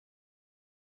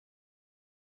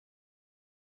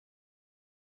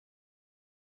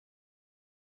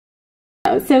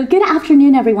So good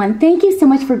afternoon, everyone. Thank you so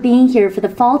much for being here for the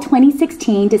Fall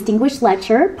 2016 Distinguished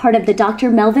Lecture, part of the Dr.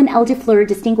 Melvin L. DeFleur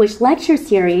Distinguished Lecture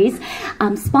Series,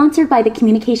 sponsored by the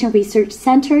Communication Research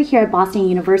Center here at Boston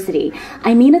University.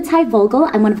 I'm Mina Vogel.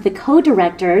 I'm one of the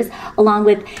co-directors, along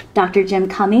with Dr. Jim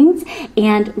Cummings,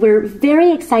 and we're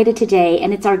very excited today,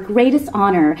 and it's our greatest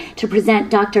honor to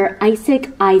present Dr.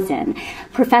 Icek Ajzen,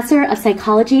 Professor of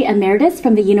Psychology Emeritus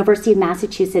from the University of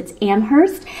Massachusetts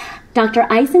Amherst. Dr.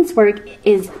 Ajzen's work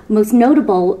is most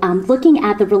notable looking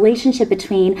at the relationship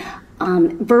between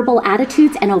verbal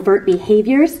attitudes and overt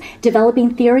behaviors,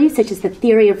 developing theories such as the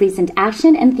theory of reasoned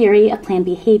action and theory of planned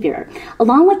behavior.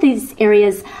 Along with these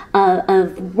areas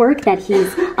of work that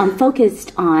he's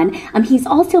focused on, he's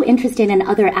also interested in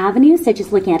other avenues such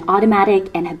as looking at automatic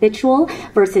and habitual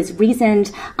versus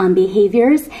reasoned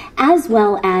behaviors, as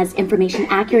well as information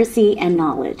accuracy and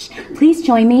knowledge. Please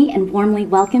join me in warmly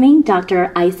welcoming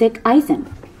Dr. Icek Ajzen.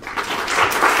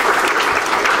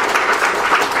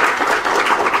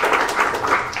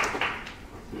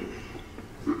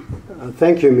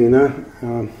 Thank you, Mina,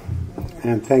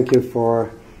 and thank you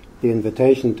for the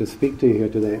invitation to speak to you here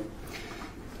today.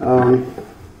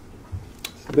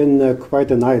 It's been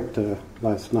quite a night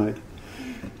last night.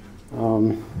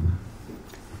 I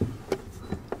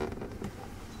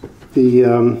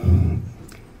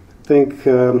think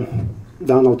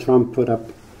Donald Trump put up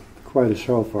quite a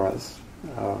show for us.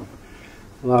 A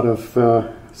lot of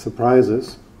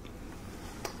surprises.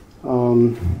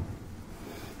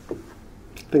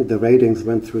 I think the ratings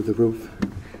went through the roof,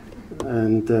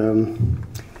 and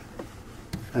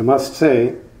I must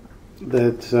say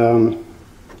that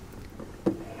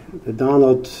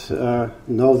Donald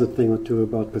knows a thing or two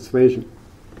about persuasion.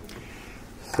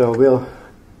 So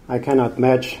I cannot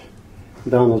match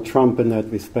Donald Trump in that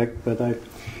respect, but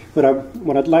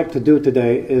what I'd like to do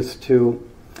today is to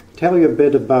tell you a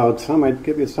bit about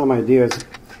give you some ideas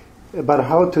about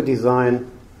how to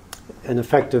design an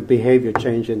effective behavior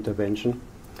change intervention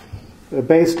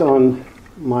based on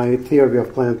my theory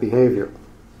of planned behavior.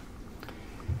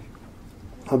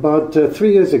 About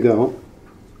 3 years ago,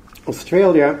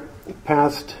 Australia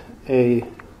passed a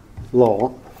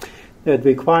law that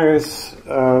requires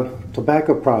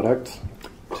tobacco products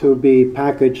to be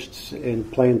packaged in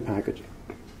plain packaging.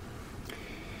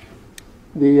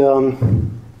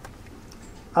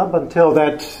 Up until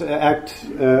that act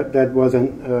that was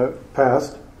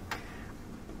passed,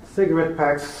 cigarette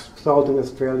packs sold in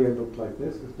Australia look like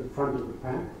this. This is the front of the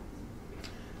pack.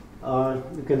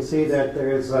 You can see that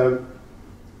there is 30%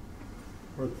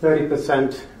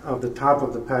 of the top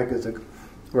of the pack is a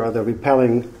rather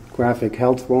repelling graphic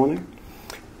health warning,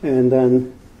 and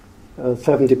then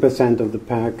 70% of the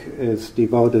pack is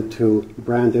devoted to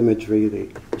brand imagery, the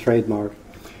trademark.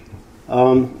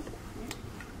 The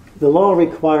law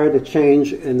required a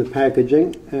change in the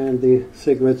packaging, and the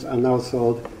cigarettes are now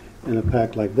sold in a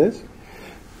pack like this,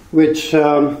 which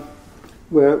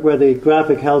where the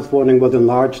graphic health warning was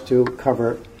enlarged to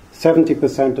cover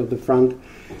 70% of the front,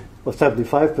 or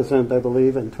 75%, I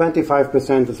believe, and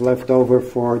 25% is left over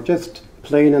for just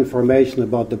plain information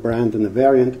about the brand and the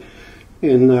variant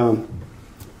in a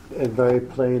very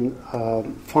plain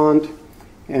font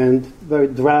and very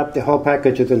drab. The whole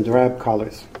package is in drab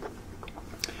colors.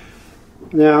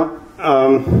 Now,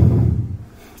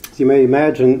 as you may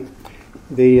imagine,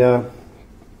 the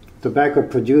tobacco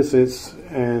producers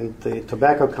and the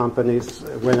tobacco companies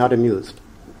were not amused.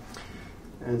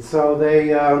 And so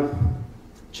they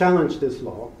challenged this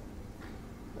law.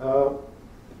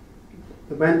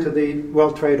 They went to the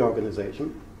World Trade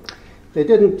Organization. They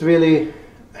didn't really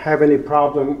have any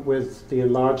problem with the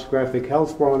enlarged graphic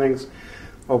health warnings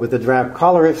or with the drab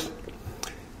colors,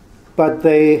 but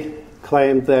they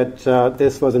claimed that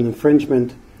this was an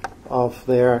infringement of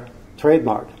their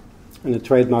trademark, and the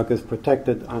trademark is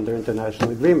protected under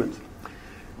international agreements.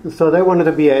 And so they wanted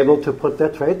to be able to put their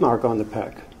trademark on the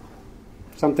pack,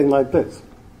 something like this.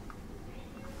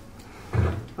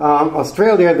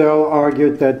 Australia, though,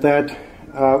 argued that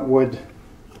would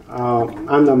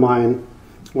undermine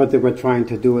what they were trying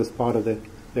to do as part of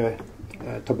their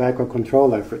tobacco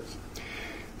control efforts.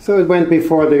 So it went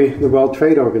before the World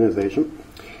Trade Organization.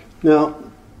 Now,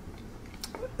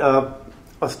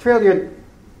 Australia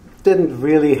didn't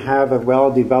really have a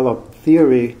well-developed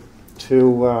theory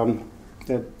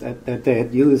that they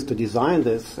had used to design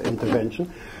this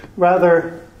intervention.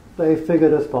 Rather, they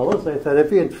figured as follows. They said,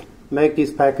 if you make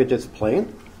these packages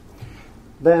plain,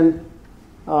 then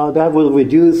that will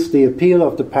reduce the appeal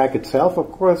of the pack itself,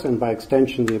 of course, and by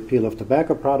extension the appeal of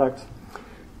tobacco products.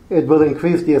 It will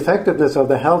increase the effectiveness of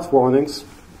the health warnings.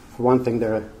 For one thing,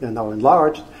 they're now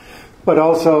enlarged. But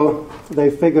also, they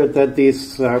figured that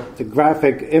these the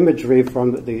graphic imagery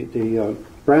from the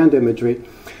brand imagery,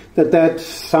 that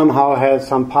somehow has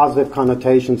some positive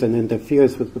connotations and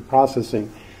interferes with the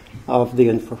processing of the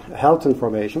health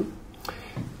information.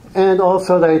 And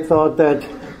also, they thought that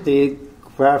the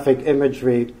graphic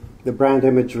imagery, the brand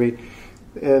imagery,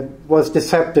 was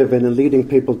deceptive in leading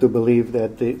people to believe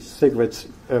that the cigarettes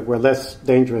were less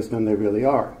dangerous than they really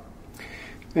are.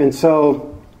 And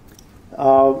so,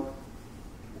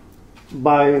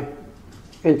 by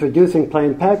introducing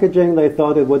plain packaging, they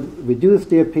thought it would reduce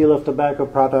the appeal of tobacco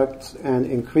products and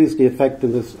increase the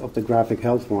effectiveness of the graphic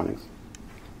health warnings.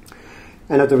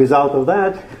 And as a result of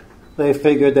that, they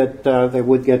figured that they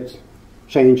would get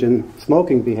change in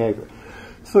smoking behavior.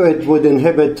 So it would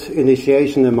inhibit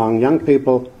initiation among young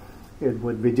people, it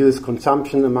would reduce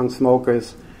consumption among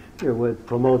smokers, it would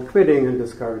promote quitting and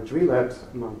discourage relapse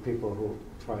among people who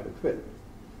try to quit.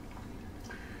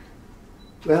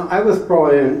 Well, I was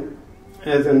brought in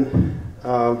as an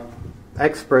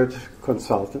expert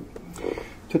consultant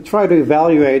to try to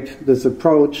evaluate this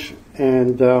approach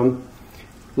and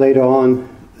later on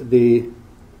the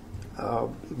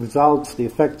results, the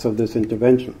effects of this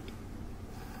intervention.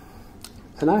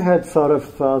 And I had sort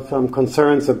of some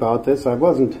concerns about this. I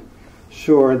wasn't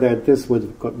sure that this was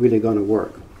really going to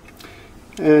work.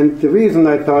 And the reason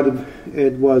I thought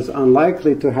it was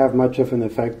unlikely to have much of an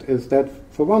effect is that,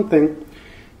 for one thing,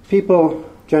 people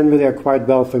generally are quite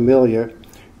well familiar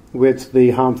with the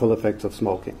harmful effects of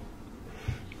smoking.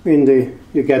 I mean,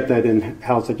 you get that in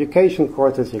health education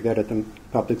courses, you get it in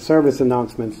public service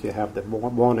announcements, you have the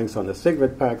warnings on the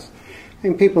cigarette packs,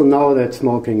 and people know that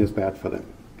smoking is bad for them.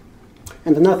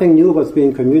 And nothing new was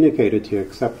being communicated here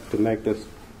except to make this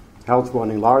health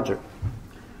warning larger.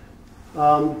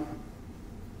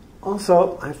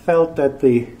 Also, I felt that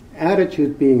the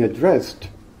attitude being addressed,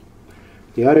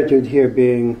 the attitude here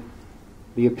being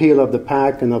the appeal of the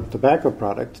pack and of tobacco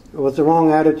products, was the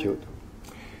wrong attitude.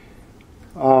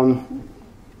 And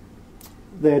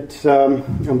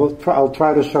I'll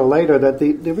try to show later that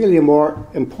the really more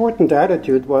important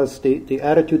attitude was the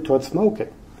attitude towards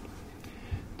smoking.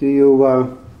 Do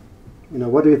you,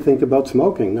 what do you think about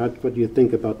smoking? Not what do you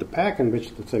think about the pack in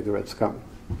which the cigarettes come.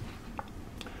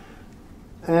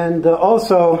 And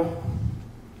also,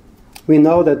 we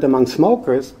know that among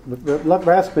smokers, the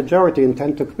vast majority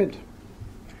intend to quit.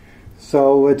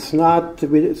 So it's not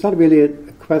really a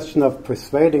question of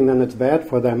persuading them it's bad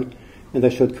for them and they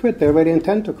should quit. They already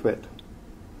intend to quit.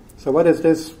 So what is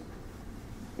this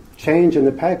change in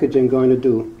the packaging going to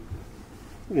do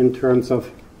in terms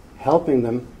of helping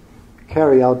them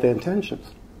carry out their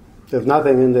intentions? There's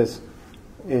nothing in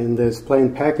this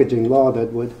plain packaging law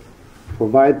that would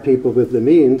provide people with the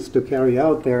means to carry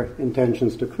out their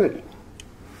intentions to quit.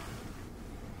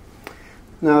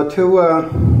 Now, to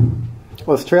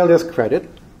Australia's credit,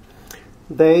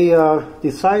 they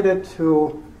decided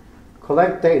to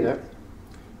collect data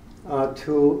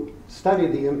to study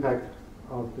the impact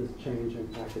of this change in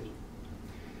packaging.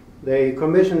 They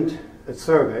commissioned a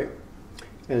survey,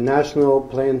 a national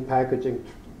plain packaging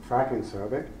tracking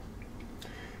survey.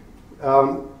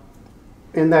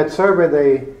 In that survey,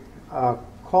 they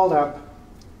called up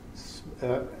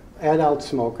adult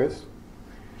smokers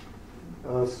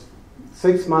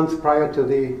 6 months prior to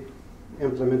the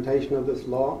implementation of this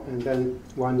law and then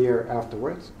 1 year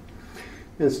afterwards.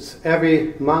 And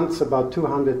every month about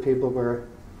 200 people were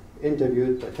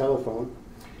interviewed by telephone,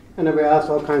 and they were asked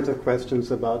all kinds of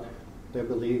questions about their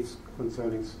beliefs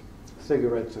concerning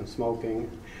cigarettes and smoking,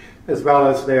 as well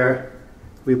as their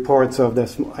reports of their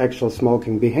actual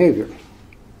smoking behavior.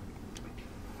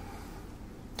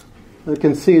 You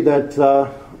can see that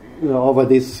over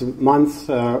these months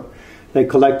they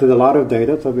collected a lot of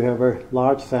data, so we have very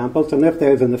large samples, and if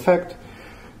there's an effect,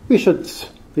 we should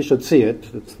see it.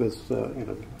 It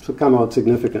should come out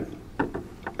significant.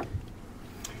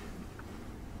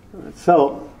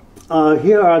 So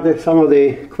here are some of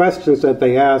the questions that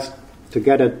they asked to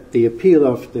get at the appeal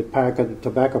of the pack and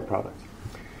tobacco products.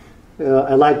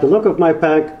 I like the look of my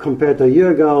pack compared to a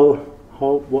year ago.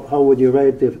 How would you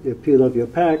rate the appeal of your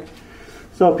pack?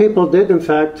 So people did, in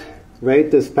fact,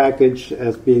 rate this package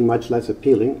as being much less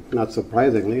appealing. Not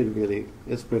surprisingly, it really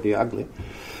is pretty ugly.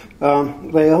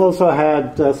 They also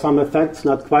had some effects,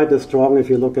 not quite as strong if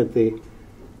you look at the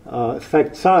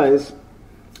effect size.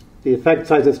 The effect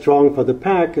size is strong for the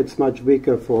pack. It's much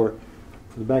weaker for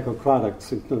tobacco products.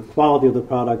 The quality of the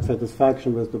product,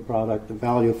 satisfaction with the product, the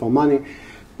value for money.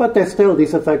 But these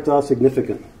effects are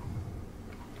significant.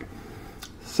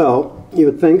 So you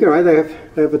would think, all right,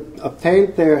 they have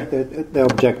obtained their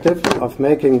objective of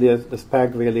making this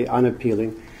pack really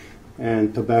unappealing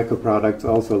and tobacco products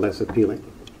also less appealing.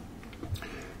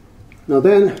 Now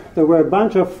then, there were a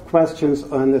bunch of questions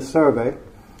on this survey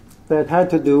that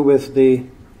had to do with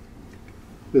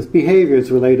behaviors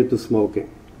related to smoking.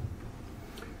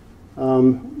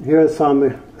 Here are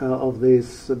some of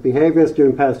these behaviors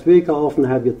during past week. How often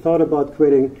have you thought about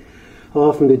quitting? How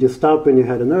often did you stop when you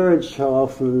had an urge? How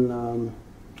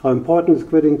important is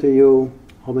quitting to you?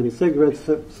 How many cigarettes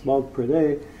smoked per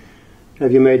day?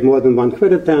 Have you made more than one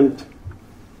quit attempt?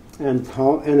 And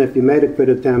if you made a quit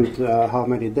attempt, how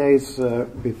many days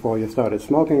before you started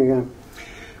smoking again?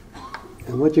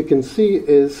 And what you can see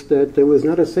is that there was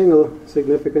not a single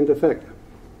significant effect.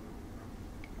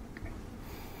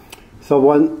 So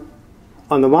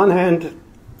on the one hand,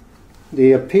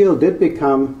 the appeal did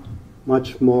become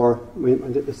much more,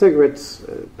 the cigarettes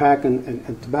pack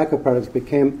and tobacco products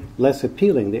became less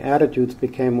appealing. The attitudes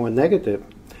became more negative.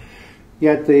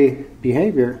 Yet the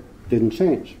behavior didn't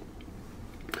change.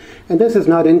 And this is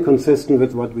not inconsistent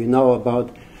with what we know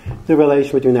about the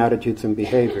relation between attitudes and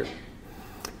behavior.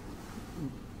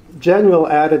 General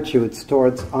attitudes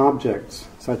towards objects,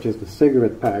 such as the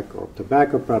cigarette pack or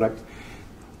tobacco products,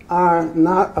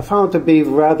 are found to be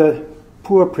rather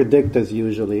poor predictors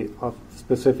usually of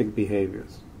specific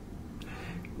behaviors.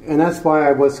 And that's why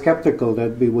I was skeptical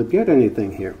that we would get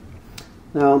anything here.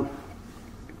 Now,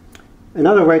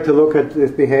 another way to look at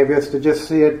this behavior is to just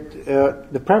see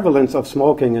the prevalence of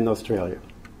smoking in Australia.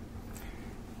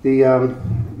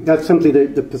 That's simply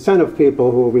the percent of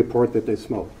people who report that they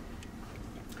smoke.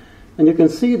 And you can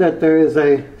see that there is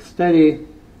a steady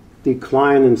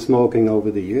decline in smoking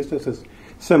over the years. This is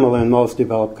similar in most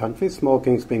developed countries.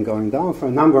 Smoking's been going down for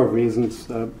a number of reasons.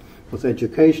 It's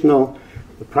educational.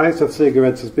 The price of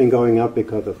cigarettes has been going up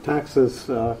because of taxes.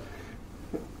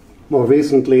 More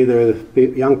recently,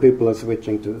 young people are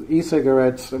switching to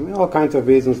e-cigarettes. I mean, all kinds of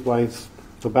reasons why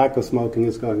tobacco smoking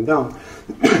is going down.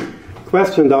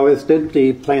 Question, though, is did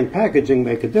the plain packaging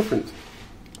make a difference?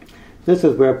 This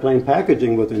is where plain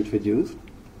packaging was introduced,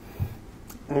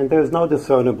 and there's no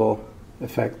discernible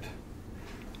effect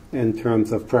in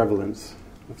terms of prevalence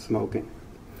of smoking.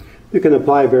 You can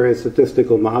apply various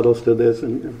statistical models to this,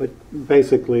 but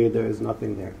basically there is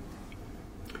nothing there.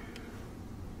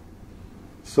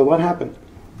 So what happened?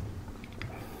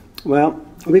 Well,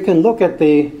 we can look at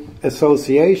the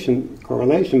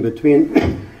correlation between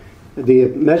the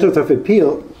measures of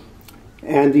appeal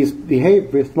and these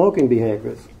smoking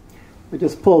behaviors. I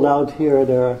just pulled out here,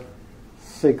 there are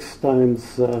 6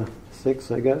 times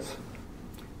 6, I guess.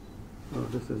 Oh,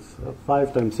 this is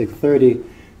 5 times 6, 30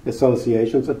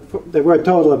 associations. There were a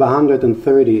total of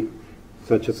 130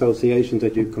 such associations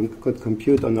that you could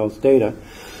compute on those data.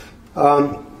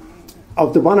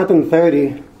 Of the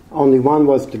 130, only one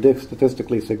was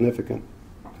statistically significant.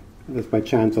 This by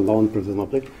chance alone,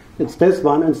 presumably. It's this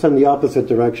one, and it's in the opposite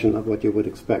direction of what you would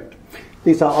expect.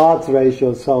 These are odds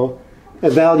ratios, so a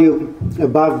value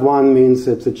above 1 means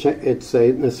it's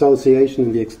an association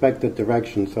in the expected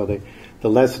direction. So the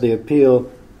less the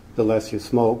appeal, the less you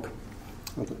smoke.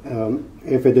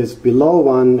 If it is below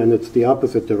 1, then it's the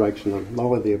opposite direction. The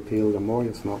lower the appeal, the more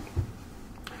you smoke.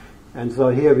 And so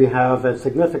here we have a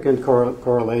significant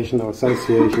correlation or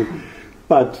association,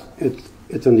 but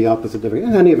it's in the opposite direction.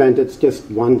 In any event, it's just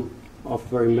one of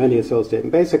very many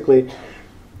associations. Basically,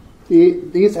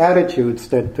 these attitudes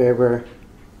that they were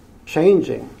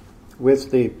changing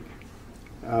with the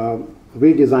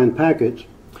redesigned package,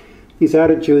 these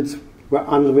attitudes were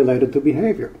unrelated to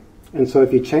behavior. And so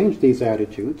if you change these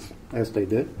attitudes, as they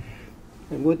did,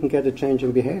 they wouldn't get a change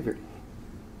in behavior.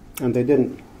 And they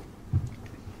didn't.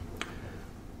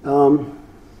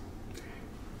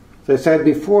 As I said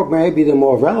before, maybe the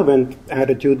more relevant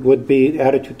attitude would be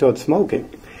attitude towards smoking.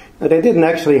 Now, they didn't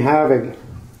actually have a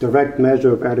direct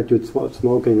measure of attitude towards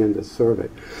smoking in this survey.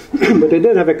 But they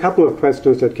did have a couple of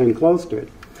questions that came close to it.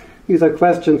 These are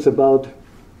questions about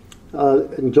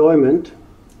enjoyment.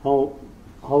 How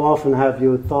often have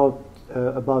you thought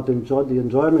about the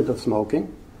enjoyment of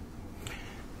smoking?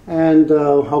 And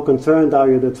how concerned are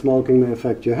you that smoking may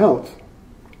affect your health?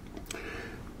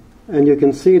 And you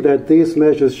can see that these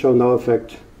measures show no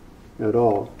effect at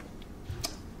all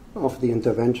of the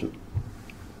intervention.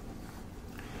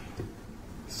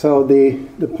 So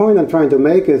the point I'm trying to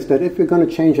make is that if you're going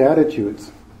to change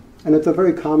attitudes, and it's a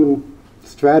very common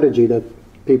strategy that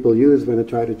people use when they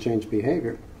try to change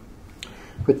behavior,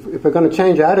 but if we're going to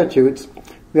change attitudes,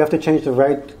 we have to change the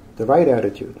right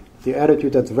attitude, the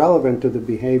attitude that's relevant to the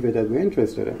behavior that we're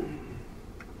interested in.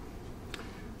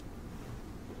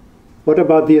 What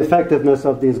about the effectiveness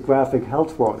of these graphic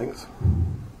health warnings?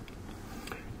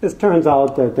 It turns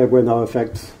out that there were no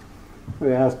effects.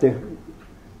 We asked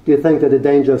Do you think that the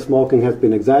danger of smoking has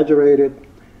been exaggerated?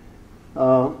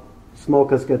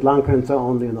 Smokers get lung cancer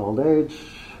only in old age,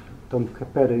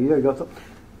 compared to a year ago. So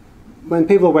when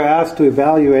people were asked to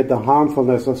evaluate the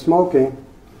harmfulness of smoking,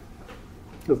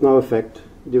 there's no effect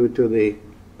due to the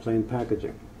plain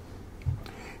packaging.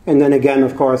 And then again,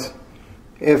 of course,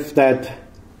 if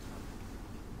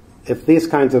these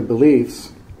kinds of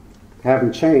beliefs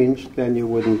haven't changed, then you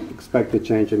wouldn't expect a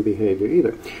change in behavior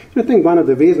either. I think one of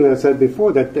the reasons I said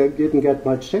before that they didn't get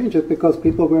much change is because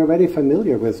people were already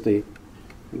familiar with the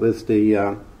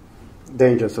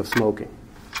dangers of smoking.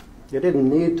 You didn't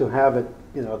need to have it,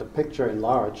 the picture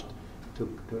enlarged to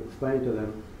explain to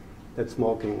them that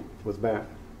smoking was bad.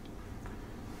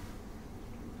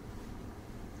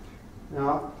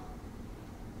 Now,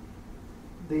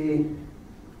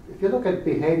 if you look at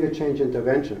behavior change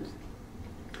interventions,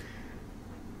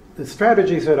 the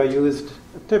strategies that are used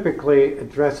typically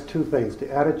address two things: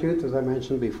 the attitudes, as I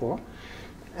mentioned before,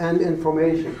 and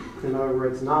information, in other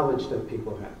words, knowledge that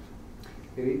people have.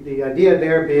 The idea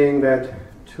there being that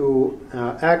to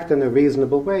act in a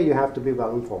reasonable way, you have to be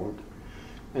well informed.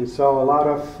 And so a lot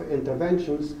of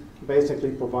interventions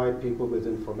basically provide people with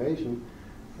information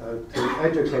to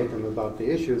educate them about the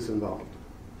issues involved.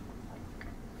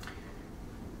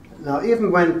 Now,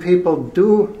 even when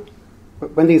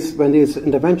these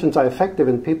interventions are effective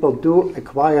and people do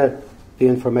acquire the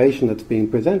information that's being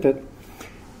presented,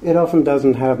 it often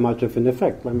doesn't have much of an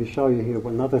effect. Let me show you here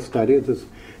another study. This is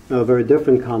a very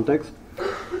different context.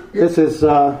 This is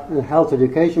a health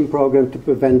education program to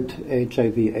prevent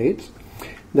HIV/AIDS,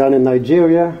 done in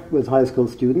Nigeria with high school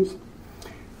students.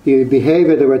 The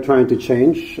behavior they were trying to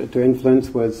change, to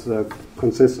influence, was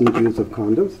consistent use of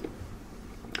condoms.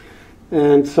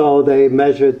 And so they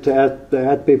measured to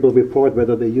had people report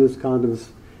whether they used condoms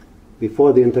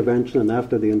before the intervention and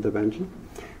after the intervention.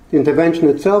 The intervention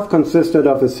itself consisted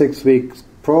of a 6-week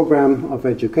program of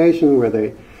education where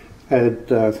they had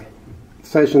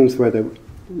sessions where the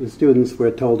students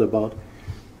were told about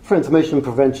transmission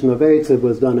prevention of AIDS. It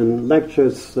was done in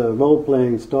lectures,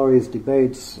 role-playing, stories,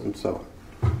 debates, and so on.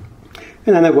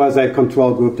 And then there was a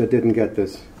control group that didn't get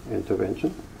this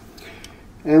intervention.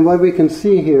 And what we can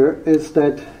see here is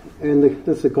that in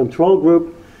the control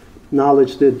group,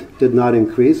 knowledge did not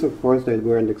increase. Of course, they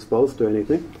weren't exposed to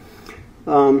anything.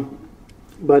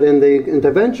 But in the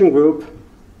intervention group,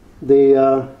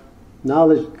 the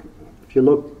knowledge, if you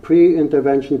look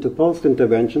pre-intervention to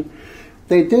post-intervention,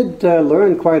 they did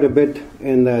learn quite a bit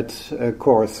in that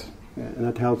course, in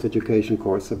that health education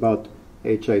course about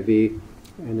HIV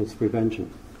and its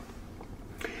prevention.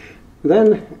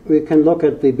 Then we can look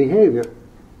at the behavior.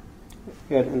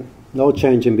 No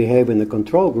change in behavior in the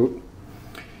control group,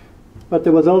 but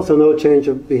there was also no change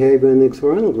of behavior in the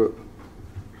experimental group.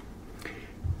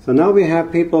 So now we have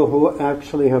people who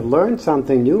actually have learned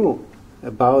something new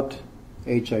about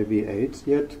HIV/AIDS,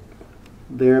 yet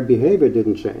their behavior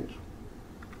didn't change.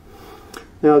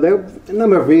 Now, there are a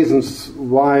number of reasons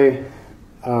why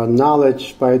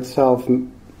knowledge by itself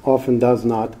often does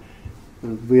not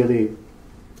really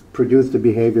produce the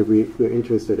behavior we're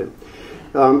interested in.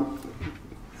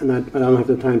 And I don't have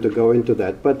the time to go into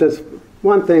that. But there's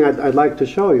one thing I'd like to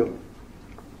show you.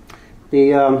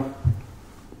 The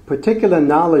particular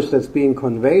knowledge that's being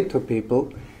conveyed to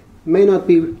people may not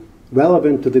be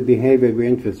relevant to the behavior we're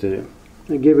interested in.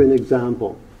 I'll give you an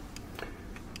example.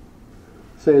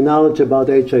 Say knowledge about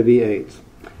HIV/AIDS.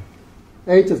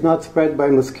 AIDS is not spread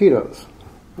by mosquitoes.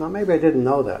 Now maybe I didn't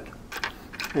know that.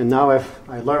 And now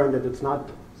I learned that it's not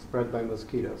spread by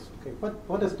mosquitoes. Okay,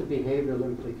 what is the behavioral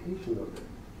implication of it?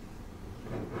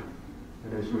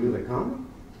 That I should use a condom?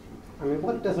 I mean,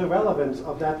 what is the relevance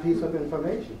of that piece of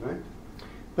information, right?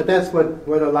 But that's what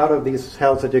a lot of these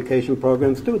health education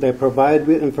programs do. They provide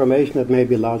information that may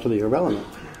be largely irrelevant.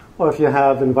 Or if you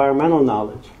have environmental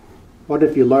knowledge, what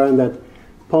if you learn that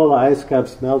polar ice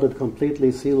caps melted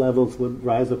completely, sea levels would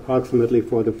rise approximately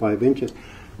 4 to 5 inches?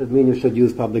 That means you should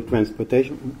use public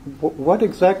transportation. What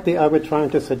exactly are we trying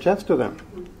to suggest to them?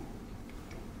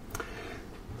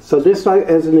 So this,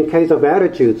 as in the case of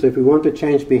attitudes, if we want to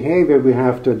change behavior, we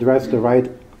have to address the right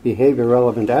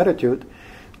behavior-relevant attitude.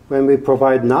 When we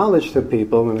provide knowledge to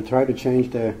people, when we try to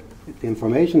change the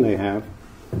information they have,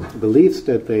 the beliefs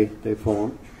that they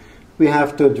form, we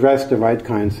have to address the right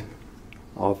kinds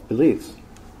of beliefs.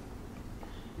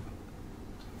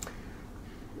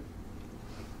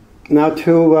 Now,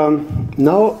 to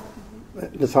know,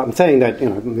 that's what I'm saying, that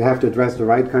we have to address the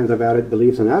right kinds of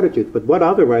beliefs and attitudes. But what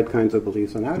are the right kinds of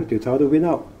beliefs and attitudes? How do we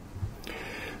know?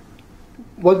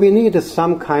 What we need is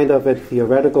some kind of a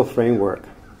theoretical framework,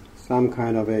 some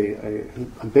kind of a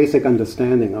basic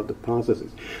understanding of the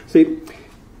processes. See,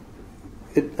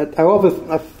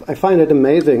 I find it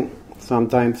amazing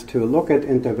sometimes to look at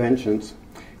interventions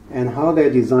and how they're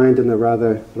designed in a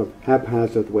rather sort of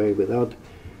haphazard way without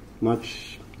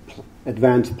much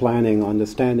advanced planning or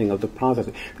understanding of the process.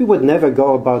 We would never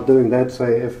go about doing that,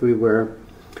 say, if we were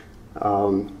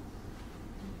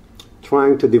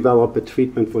trying to develop a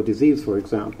treatment for disease, for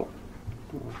example,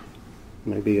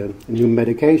 maybe a new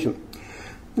medication.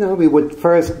 We would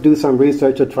first do some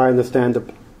research to try to understand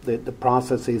the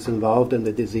processes involved in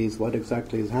the disease, what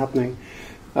exactly is happening.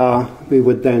 We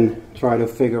would then try to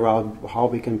figure out how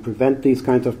we can prevent these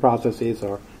kinds of processes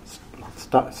or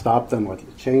stop them or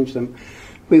change them.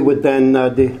 We would then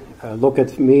look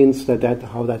at means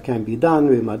how that can be done.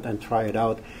 We might then try it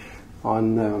out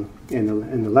in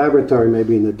the laboratory,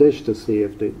 maybe in a dish, to see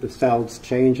if the cells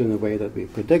change in the way that we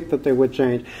predict that they would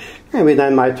change. And we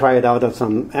then might try it out on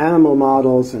some animal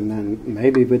models, and then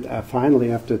maybe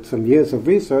finally, after some years of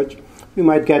research, we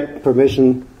might get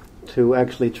permission to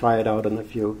actually try it out on a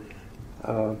few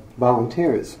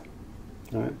volunteers.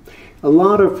 Right? A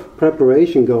lot of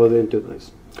preparation goes into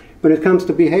this. When it comes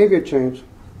to behavior change,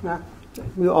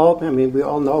 we all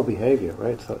know behavior,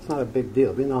 right? So it's not a big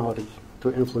deal. We know how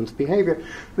to influence behavior.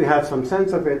 We have some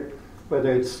sense of it,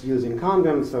 whether it's using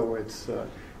condoms or it's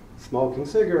smoking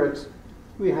cigarettes.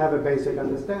 We have a basic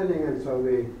understanding, and so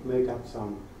we make up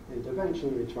some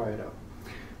intervention. We try it out.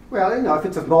 Well, if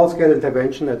it's a small-scale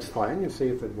intervention, that's fine. You see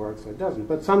if it works or it doesn't.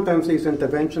 But sometimes these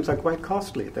interventions are quite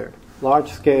costly. They're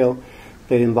large-scale.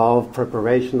 They involve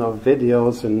preparation of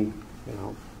videos and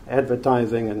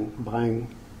advertising and buying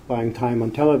time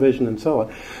on television and so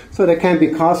on. So they can be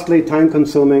costly,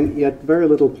 time-consuming, yet very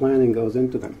little planning goes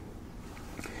into them.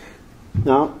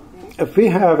 Now, if we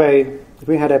had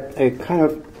a kind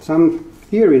of some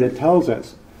theory that tells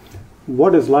us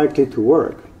what is likely to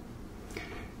work,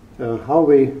 how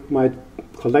we might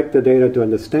collect the data to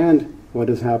understand what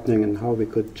is happening and how we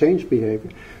could change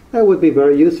behavior, that would be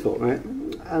very useful, right?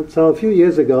 And so a few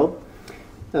years ago,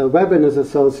 Webb and his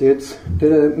associates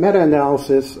did a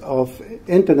meta-analysis of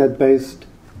internet-based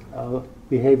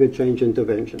behavior change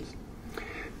interventions.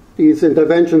 These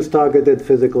interventions targeted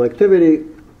physical activity,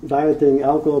 dieting,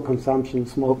 alcohol consumption,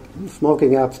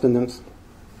 smoking abstinence.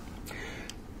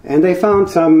 And they found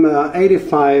some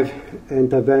 85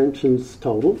 interventions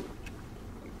total.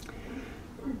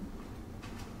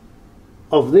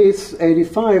 Of these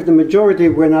 85, the majority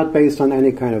were not based on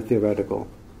any kind of theoretical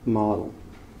model.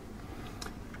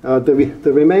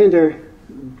 The remainder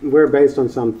were based on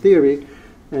some theory,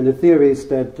 and the theories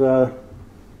that were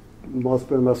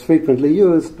most frequently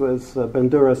used was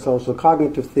Bandura's social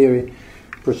cognitive theory,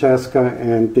 Prochaska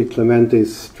and De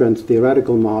Clementi's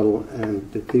trans-theoretical model, and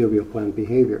the theory of planned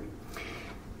behavior.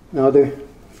 Now, the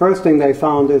first thing they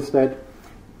found is that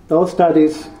those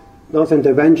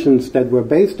interventions that were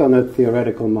based on a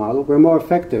theoretical model were more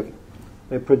effective.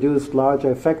 They produced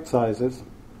larger effect sizes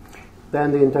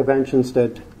than the interventions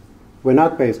that were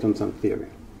not based on some theory.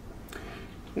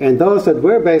 And those that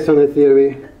were based on a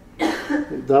theory,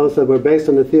 those that were based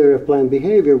on the theory of planned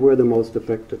behavior were the most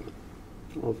effective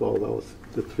of all those,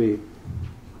 the three.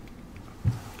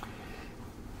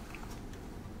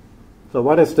 So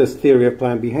what is this theory of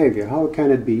planned behavior? How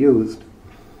can it be used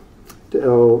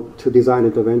to design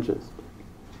interventions?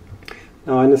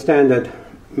 Now, I understand that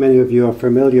many of you are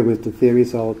familiar with the theory,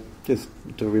 so just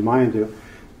to remind you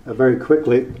very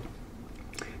quickly,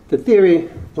 the theory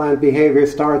of planned behavior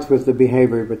starts with the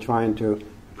behavior we're trying to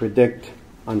predict,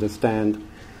 understand,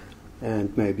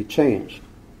 and maybe change.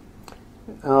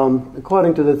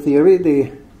 According to the theory,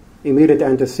 the immediate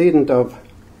antecedent of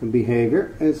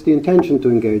behavior is the intention to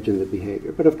engage in the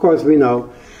behavior. But of course we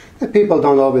know that people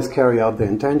don't always carry out their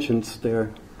intentions. There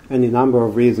are any number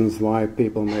of reasons why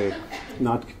people may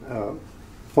not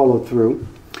follow through.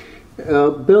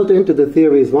 Built into the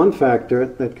theory is one factor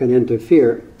that can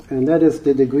interfere, and that is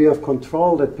the degree of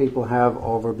control that people have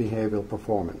over behavioral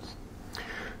performance.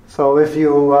 So if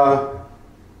you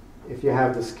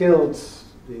have the skills,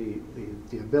 the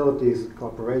abilities,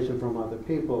 cooperation from other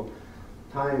people,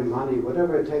 time, money,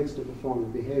 whatever it takes to perform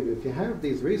the behavior, if you have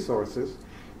these resources,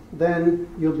 then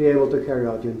you'll be able to carry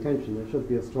out your intention. There should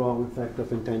be a strong effect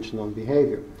of intention on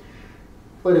behavior.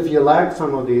 But if you lack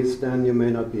some of these, then you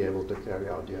may not be able to carry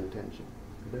out your intention.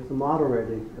 There's a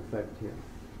moderating effect here.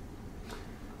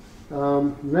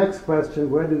 Next question,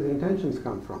 where do the intentions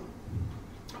come from?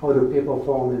 How do people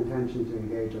form an intention to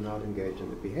engage or not engage in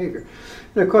the behavior?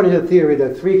 And according to the theory,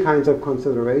 there are three kinds of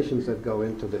considerations that go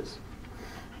into this.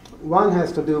 One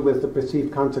has to do with the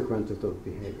perceived consequences of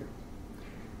behavior.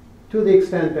 To the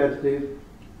extent that the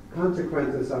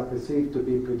consequences are perceived to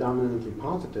be predominantly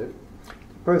positive,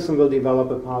 person will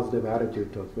develop a positive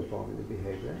attitude towards performing the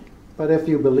behavior. But if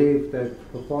you believe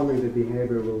that performing the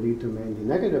behavior will lead to mainly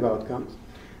negative outcomes,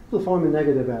 you'll form a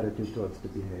negative attitude towards the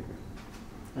behavior.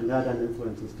 And that then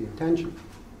influences the intention.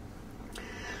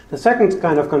 The second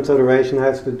kind of consideration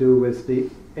has to do with the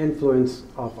influence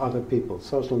of other people,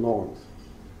 social norms.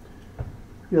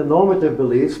 Your normative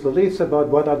beliefs, beliefs about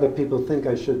what other people think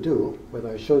I should do, whether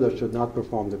I should or should not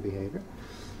perform the behavior,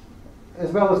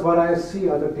 as well as what I see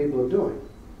other people doing.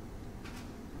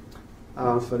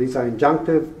 So these are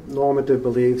injunctive normative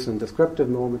beliefs and descriptive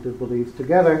normative beliefs.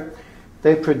 Together,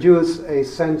 they produce a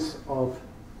sense of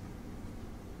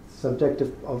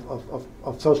subjective,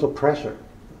 of social pressure.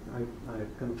 I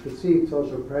can perceive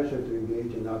social pressure to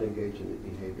engage and not engage in the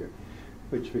behavior,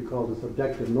 which we call the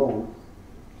subjective norm.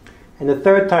 And the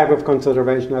third type of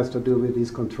consideration has to do with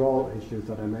these control issues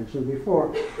that I mentioned before,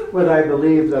 whether I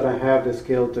believe that I have the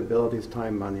skills, abilities,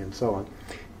 time, money, and so on,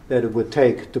 that it would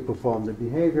take to perform the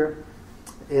behavior.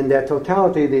 In their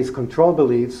totality, these control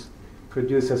beliefs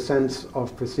produce a sense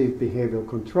of perceived behavioral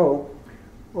control,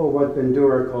 or what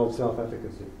Bandura called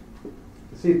self-efficacy.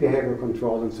 Perceived behavioral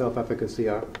control and self-efficacy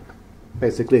are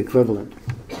basically equivalent,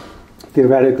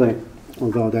 theoretically,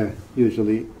 although they're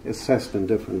usually assessed in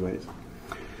different ways.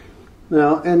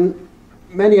 Now, in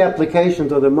many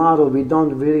applications of the model, we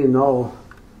don't really know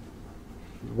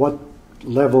what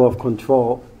level of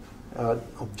control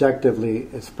objectively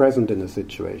is present in a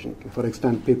situation. To what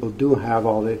extent people do have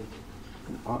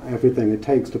everything it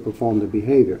takes to perform the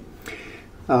behavior.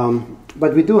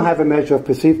 But we do have a measure of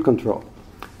perceived control.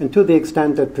 And to the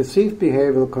extent that perceived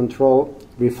behavioral control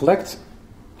reflects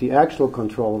the actual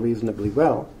control reasonably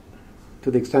well,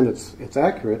 to the extent it's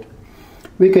accurate,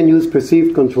 we can use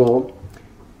perceived control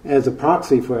as a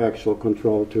proxy for actual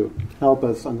control to help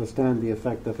us understand the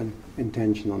effect of an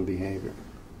intention on behavior.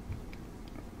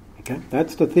 Okay,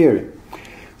 that's the theory.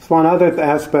 There's one other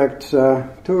aspect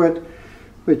to it,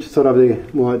 which is sort of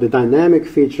the dynamic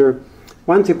feature.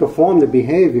 Once you perform the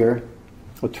behavior,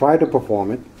 or try to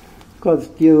perform it,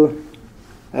 because you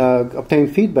obtain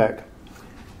feedback,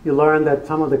 you learn that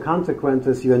some of the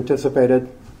consequences you anticipated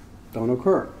don't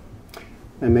occur.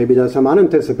 And maybe there's some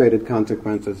unanticipated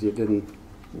consequences you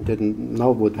didn't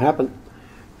know would happen.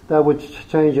 That would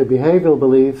change your behavioral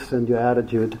beliefs and your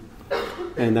attitude,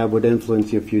 and that would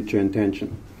influence your future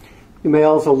intention. You may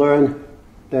also learn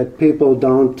that people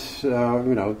don't,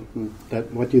 that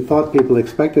what you thought people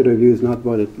expected of you is not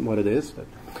what it is. That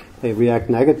they react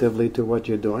negatively to what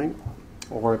you're doing,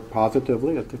 or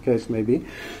positively, as the case may be.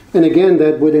 And again,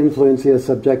 that would influence your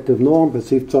subjective norm,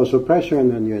 perceived social pressure,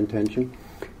 and then your intention.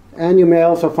 And you may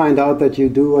also find out that you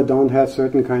do or don't have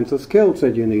certain kinds of skills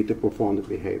that you need to perform the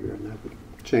behavior, and that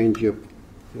would change your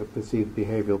perceived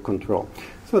behavioral control.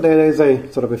 So there is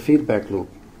a sort of a feedback loop.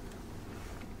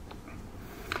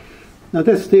 Now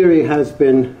this theory has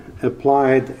been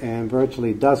applied in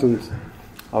virtually dozens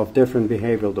of different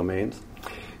behavioral domains.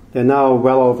 There are now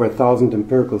well over 1,000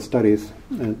 empirical studies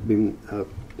being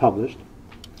published.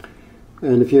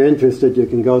 And if you're interested, you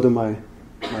can go to my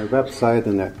website,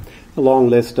 and a long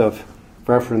list of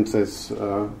references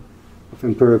of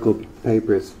empirical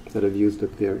papers that have used the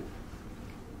theory.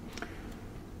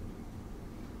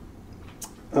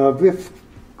 We've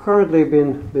currently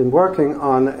been working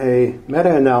on a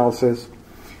meta-analysis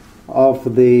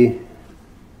of the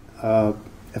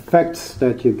effects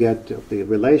that you get, of the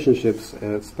relationships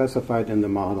specified in the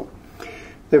model.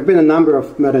 There have been a number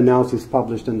of meta-analyses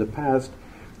published in the past.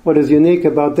 What is unique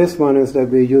about this one is that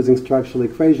we're using structural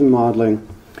equation modeling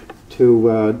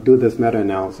to do this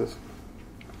meta-analysis.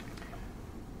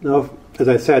 Now, as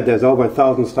I said, there's over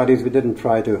 1,000 studies. We didn't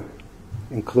try to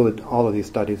include all of these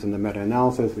studies in the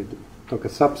meta-analysis. We took a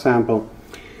subsample.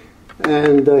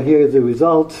 And here is the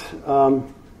result.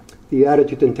 The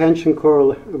attitude-intention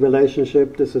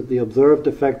relationship. This is the observed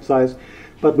effect size.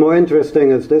 But more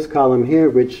interesting is this column here,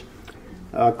 which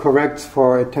corrects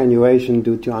for attenuation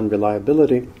due to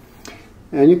unreliability.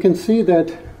 And you can see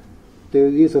that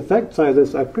these effect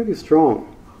sizes are pretty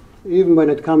strong, even when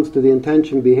it comes to the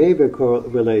intention-behavior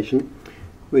correlation,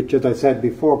 which, as I said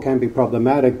before, can be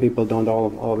problematic. People don't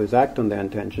always act on their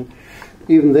intention.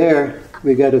 Even there,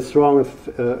 we get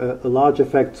a large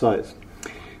effect size.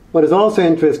 What is also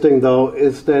interesting, though,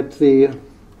 is that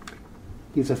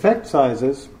these effect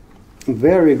sizes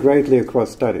vary greatly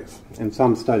across studies. In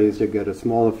some studies, you get a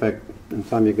small effect, in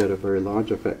some you get a very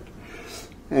large effect.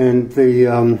 And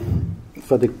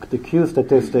so the Q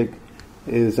statistic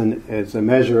is a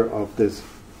measure of this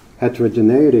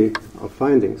heterogeneity of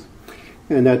findings.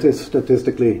 And that is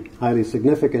statistically highly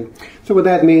significant. So what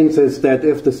that means is that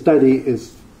if the study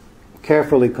is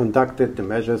carefully conducted, the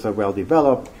measures are well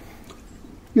developed,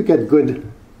 you get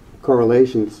good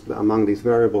correlations among these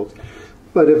variables.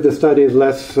 But if the study is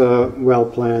less well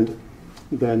planned,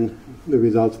 then the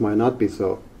results might not be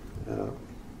so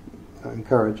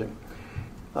encouraging.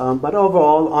 But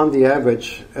overall, on the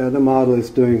average, the model is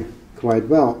doing quite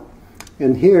well.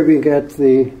 And here we get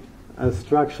the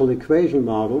structural equation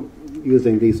model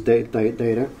using these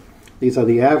data. These are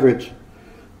the average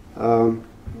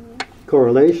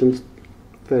correlations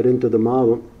fed into the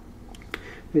model.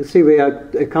 You see we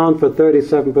account for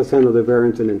 37% of the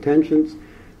variance in intentions,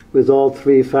 with all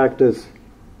three factors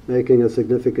making a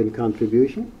significant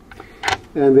contribution.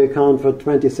 And we account for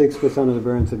 26% of the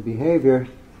variance in behavior,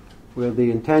 where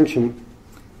the intention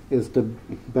is the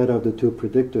better of the two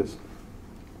predictors.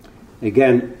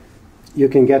 Again, you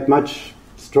can get much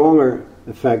stronger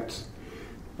effects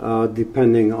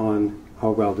depending on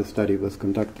how well the study was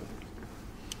conducted.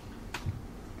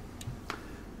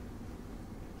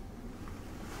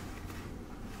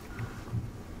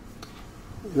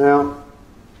 Now,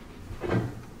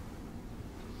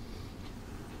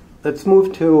 let's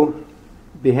move to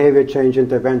behavior change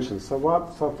interventions. So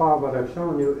far what I've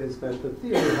shown you is that the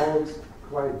theory holds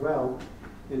quite well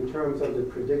in terms of the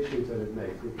predictions that it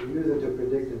makes. We can use it to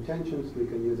predict intentions, we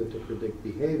can use it to predict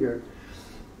behavior.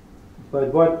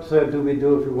 But what do we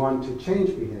do if we want to change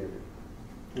behavior?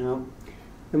 Now,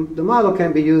 the model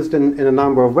can be used in a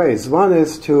number of ways. One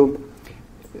is to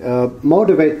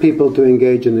motivate people to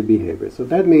engage in the behavior. So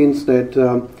that means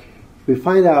that we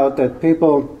find out that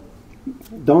people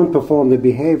don't perform the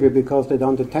behavior because they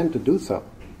don't intend to do so.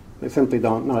 They simply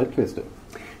not interested.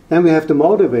 Then we have to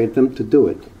motivate them to do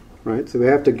it, right? So we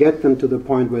have to get them to the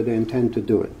point where they intend to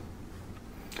do it.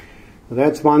 So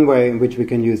that's one way in which we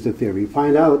can use the theory.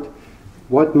 Find out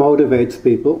what motivates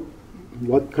people,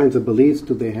 what kinds of beliefs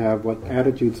do they have, what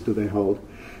attitudes do they hold,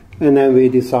 and then we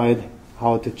decide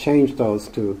how to change those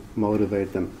to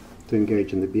motivate them to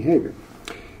engage in the behavior.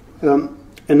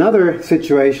 Another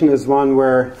situation is one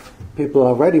where people are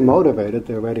already motivated,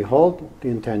 they already hold the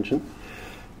intention,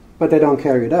 but they don't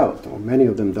carry it out, or many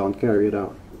of them don't carry it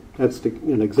out. That's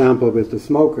an example with the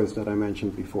smokers that I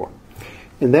mentioned before.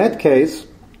 In that case,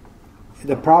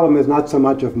 the problem is not so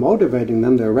much of motivating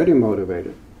them, they're already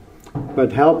motivated,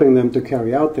 but helping them to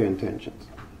carry out their intentions.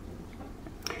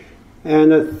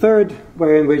 And a third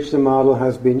way in which the model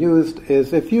has been used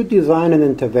is if you design an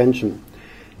intervention,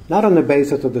 not on the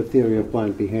basis of the theory of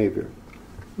planned behavior,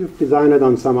 you've designed it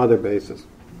on some other basis,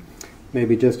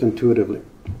 maybe just intuitively.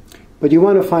 But you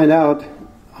want to find out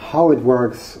how it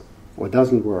works or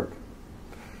doesn't work.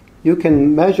 You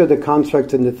can measure the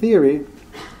constructs in the theory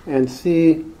and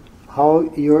see how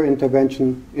your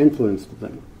intervention influenced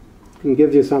them. It can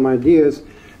give you some ideas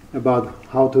about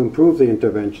how to improve the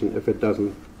intervention if it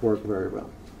doesn't work very well.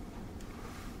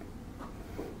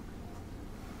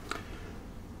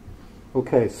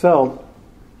 Okay, so,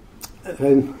 as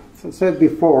I said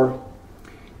before,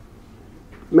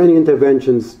 many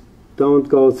interventions don't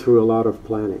go through a lot of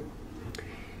planning.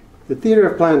 The theory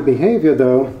of planned behavior,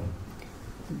 though,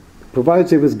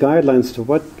 provides you with guidelines to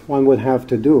what one would have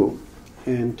to do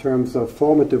in terms of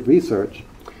formative research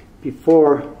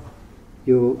before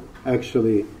you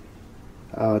actually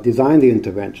design the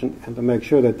intervention and to make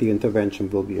sure that the intervention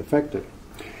will be effective.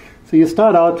 So you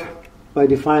start out by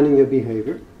defining your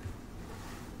behavior.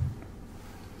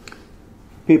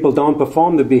 People don't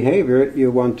perform the behavior,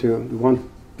 you want to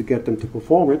get them to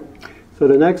perform it. So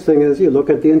the next thing is you look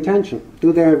at the intention.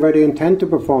 Do they already intend to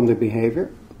perform the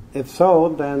behavior? If so,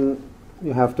 then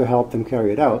you have to help them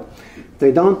carry it out. If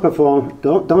they don't perform,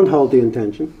 don't hold the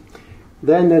intention,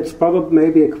 then it's probably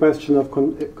maybe a question of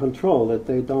control, that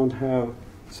they don't have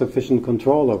sufficient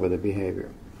control over the behavior.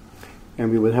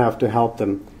 And we would have to help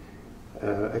them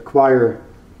acquire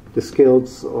the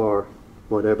skills or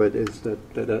whatever it is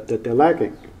that they're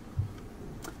lacking.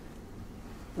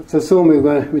 Let's assume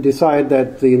we decide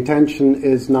that the intention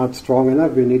is not strong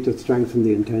enough, we need to strengthen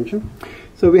the intention.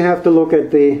 So we have to look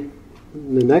at the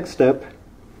next step.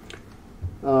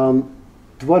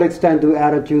 To what extent do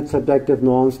attitudes, subjective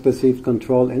norms, perceived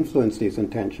control influence these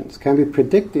intentions? Can we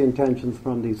predict the intentions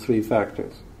from these three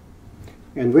factors?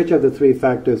 And which of the three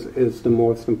factors is the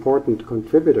most important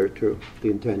contributor to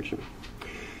the intention?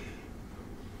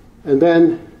 And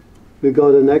then we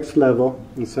go to the next level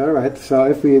and say, all right, so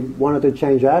if we wanted to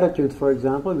change attitudes, for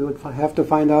example, we would have to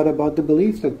find out about the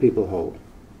beliefs that people hold,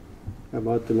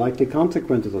 about the likely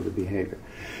consequences of the behavior.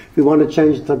 If we want to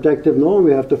change the subjective norm,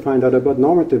 we have to find out about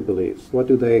normative beliefs. What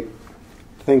do they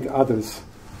think others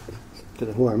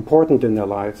who are important in their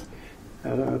lives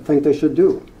think they should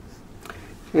do?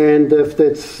 And if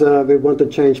we want to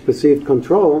change perceived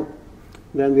control,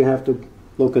 then we have to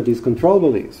look at these control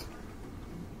beliefs.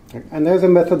 And there's a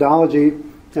methodology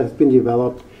that's been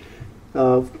developed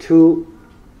to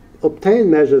obtain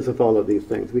measures of all of these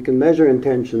things. We can measure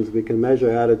intentions, we can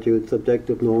measure attitudes,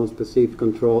 subjective norms, perceived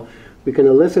control. We can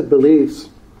elicit beliefs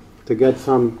to get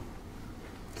some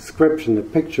description, a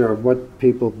picture of what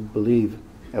people believe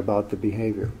about the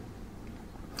behavior.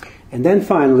 And then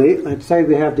finally, let's say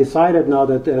we have decided now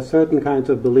that there are certain kinds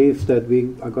of beliefs that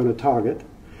we are going to target.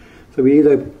 So we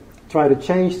either try to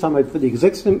change some of the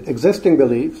existing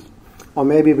beliefs, or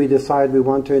maybe we decide we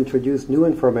want to introduce new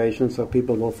information so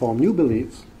people will form new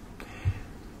beliefs.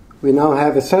 We now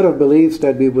have a set of beliefs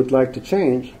that we would like to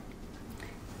change.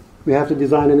 We have to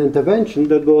design an intervention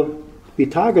that will be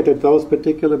targeted at those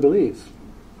particular beliefs.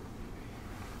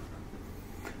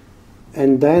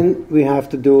 And then we have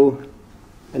to do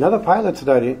another pilot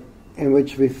study in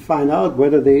which we find out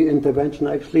whether the intervention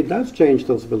actually does change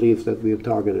those beliefs that we have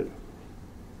targeted.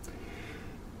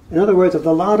 In other words, there's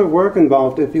a lot of work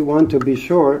involved if you want to be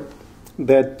sure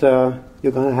that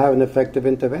you're going to have an effective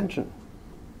intervention.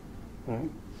 Right?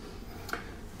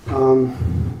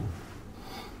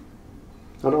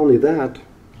 Not only that,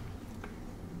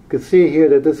 you can see here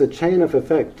that there's a chain of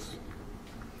effects.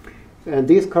 And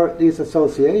these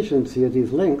associations here,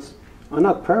 these links, are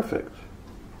not perfect.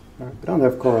 Right? They don't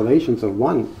have correlations of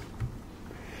 1.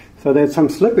 So there's some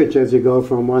slippage as you go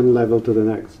from one level to the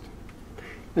next.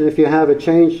 And if you have a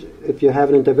change, if you have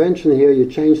an intervention here, you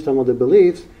change some of the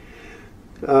beliefs,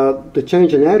 the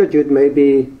change in attitude may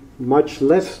be much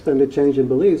less than the change in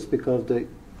beliefs because the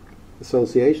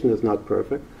association is not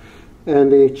perfect.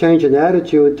 And the change in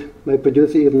attitude may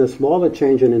produce even a smaller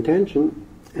change in intention,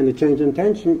 and the change in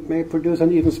intention may produce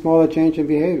an even smaller change in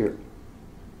behavior.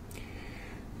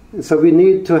 And so we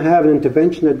need to have an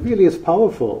intervention that really is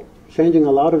powerful, changing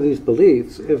a lot of these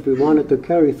beliefs if we want it to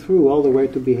carry through all the way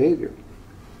to behavior.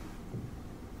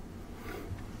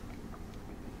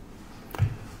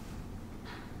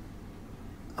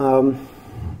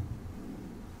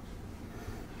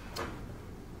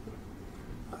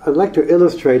 I'd like to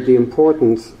illustrate the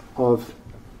importance of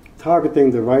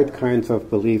targeting the right kinds of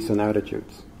beliefs and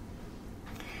attitudes.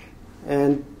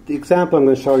 And the example I'm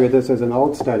going to show you, this is an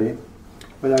old study,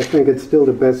 but I think it's still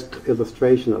the best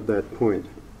illustration of that point.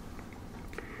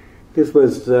 This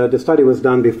was the study was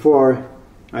done before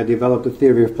I developed the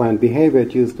theory of planned behavior.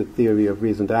 It used the theory of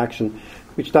reasoned action,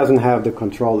 which doesn't have the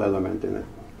control element in it.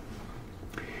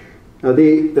 Now,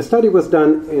 the study was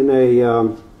done in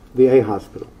a VA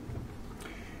hospital.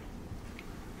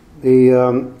 The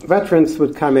veterans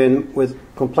would come in with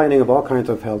complaining of all kinds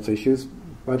of health issues,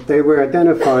 but they were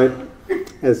identified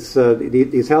as,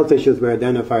 these health issues were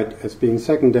identified as being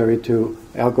secondary to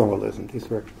alcoholism. These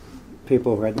were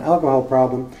people who had an alcohol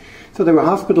problem. So they were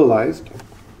hospitalized,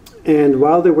 and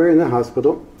while they were in the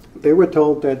hospital, they were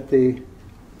told that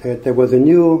there was a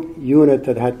new unit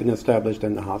that had been established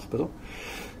in the hospital,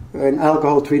 an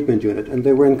alcohol treatment unit, and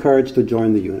they were encouraged to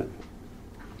join the unit.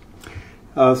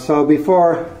 So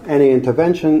before any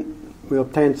intervention, we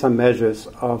obtained some measures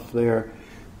of their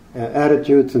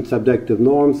attitudes and subjective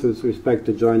norms with respect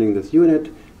to joining this unit,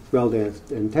 as well as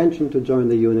the intention to join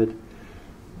the unit,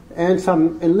 and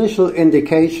some initial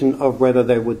indication of whether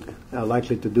they would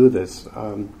likely to do this.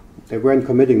 They weren't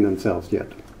committing themselves yet.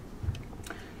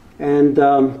 And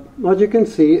what you can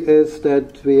see is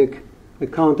that we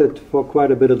accounted for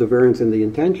quite a bit of the variance in the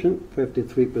intention,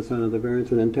 53% of the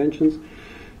variance in intentions.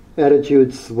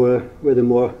 Attitudes were the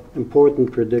more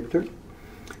important predictor,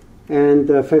 and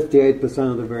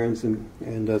 58% of the variance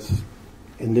in this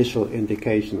initial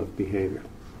indication of behavior.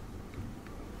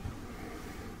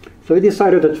 So we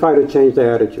decided to try to change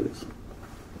their attitudes,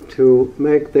 to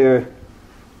make their,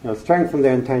 strengthen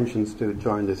their intentions to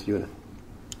join this unit.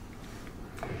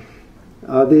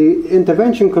 The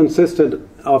intervention consisted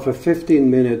of a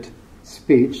 15-minute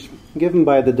speech given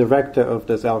by the director of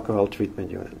this alcohol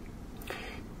treatment unit.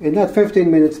 In that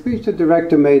 15-minute speech, the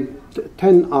director made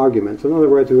 10 arguments. In other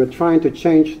words, we were trying to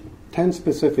change 10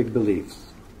 specific beliefs.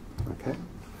 Okay?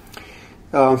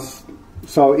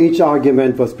 So each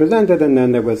argument was presented, and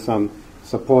then there was some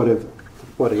supporting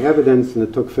evidence, and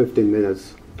it took 15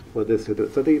 minutes for this to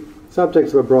do. So the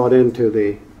subjects were brought into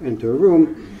a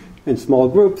room in small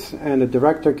groups, and the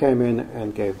director came in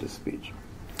and gave the speech.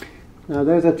 Now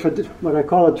there's what I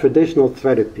call a traditional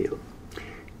threat appeal.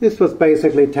 This was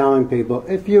basically telling people,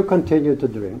 if you continue to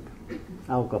drink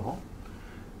alcohol,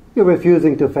 you're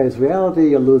refusing to face reality,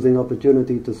 you're losing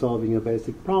opportunity to solving your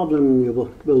basic problem, it will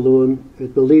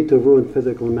lead to ruined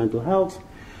physical and mental health,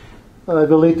 it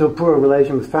will lead to a poor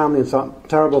relation with family, and some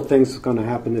terrible things are going to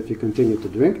happen if you continue to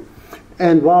drink.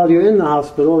 And while you're in the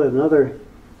hospital, there's another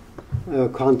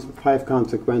 5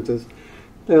 consequences.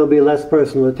 there will be less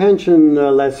personal attention,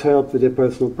 less help with your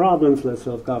personal problems, less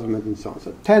self-government, and so on.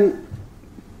 So 10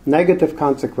 negative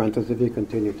consequences if you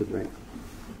continue to drink.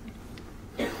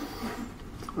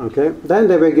 Okay, then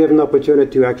they were given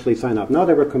opportunity to actually sign up. Now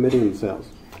they were committing themselves.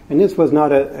 And this was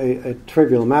not a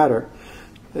trivial matter.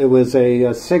 It was a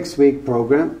 6-week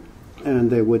program, and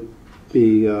they would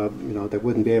be, they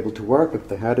wouldn't be able to work if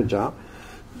they had a job.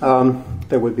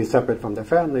 They would be separate from their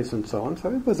families and so on.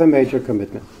 So it was a major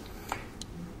commitment.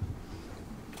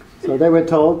 So they were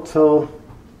told,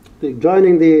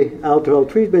 joining the alcohol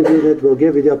treatment unit will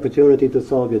give you the opportunity to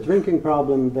solve your drinking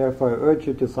problem. Therefore, I urge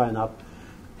you to sign up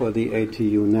for the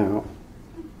ATU now.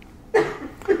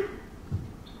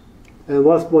 And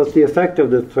what was the effect of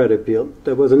the threat appeal?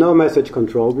 There was a no-message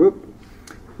control group.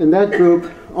 In that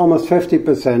group, almost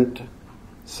 50%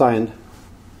 signed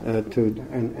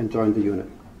and joined the unit.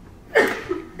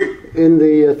 In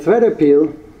the threat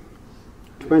appeal,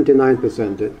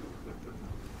 29% did.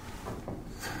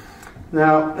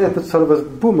 Now, it was sort of a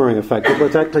boomerang effect. It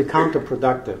was actually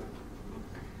counterproductive.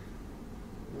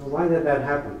 Well, why did that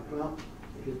happen? Well,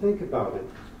 if you think about it,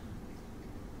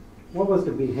 what was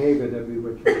the behavior that we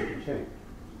were trying to change?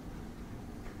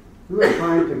 We were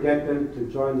trying to get them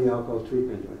to join the alcohol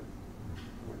treatment unit.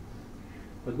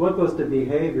 But what was the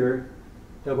behavior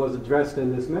that was addressed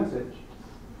in this message?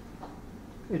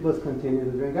 It was continue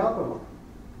to drink alcohol.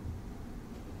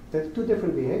 That's two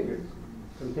different behaviors.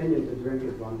 Continuing to drink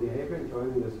is one behavior, and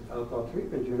joining this alcohol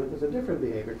treatment unit is a different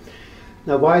behavior.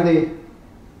 Now, why the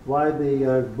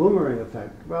boomerang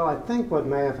effect? Well, I think what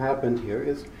may have happened here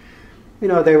is,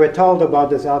 they were told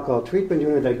about this alcohol treatment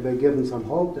unit. They were given some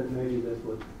hope that maybe this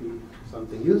would be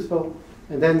something useful.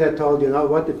 And then they're told,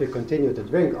 what, if you continue to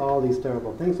drink, all these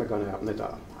terrible things are going to happen. They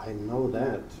thought, I know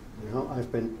that.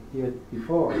 I've been here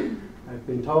before. I've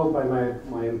been told by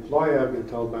my employer, I've been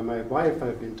told by my wife,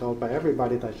 I've been told by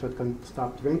everybody that I should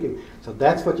stop drinking. So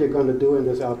that's what you're going to do in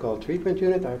this alcohol treatment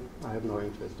unit? I have no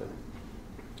interest in it.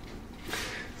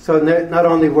 So not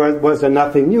only was there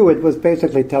nothing new, it was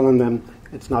basically telling them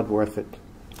it's not worth it.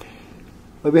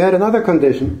 But we had another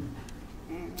condition,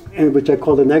 which I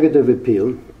call the negative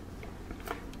appeal.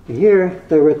 Here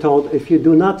they were told, if you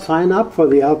do not sign up for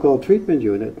the alcohol treatment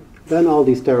unit, then all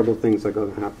these terrible things are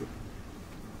going to happen.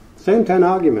 Same 10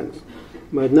 arguments,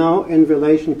 but now in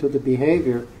relation to the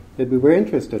behavior that we were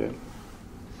interested in.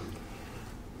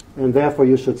 And therefore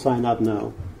you should sign up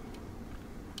now.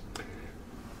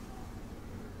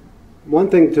 One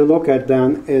thing to look at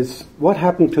then is what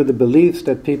happened to the beliefs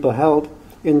that people held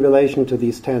in relation to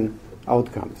these 10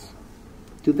 outcomes.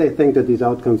 Did they think that these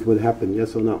outcomes would happen,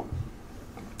 yes or no?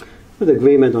 With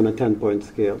agreement on a 10-point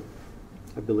scale,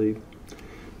 I believe.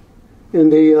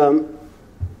 In the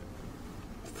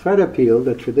threat appeal,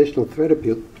 the traditional threat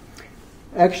appeal,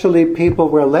 actually people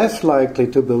were less likely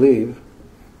to believe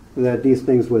that these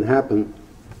things would happen,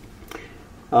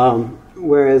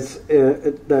 whereas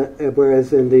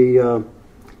in the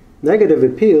negative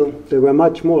appeal, they were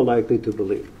much more likely to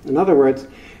believe. In other words,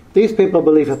 these people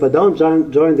believe if I don't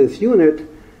join this unit,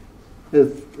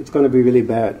 it's going to be really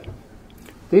bad.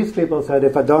 These people said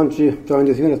if I don't join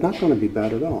this unit, it's not going to be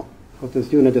bad at all, because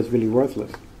this unit is really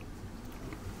worthless.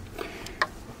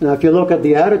 Now, if you look at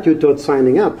the attitude towards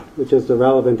signing up, which is the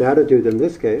relevant attitude in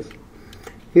this case,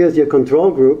 here's your control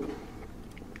group.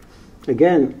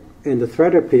 Again, in the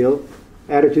threat appeal,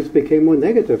 attitudes became more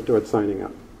negative towards signing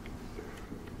up.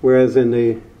 Whereas in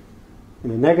the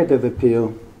negative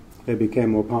appeal, they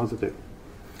became more positive.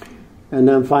 And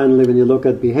then finally, when you look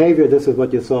at behavior, this is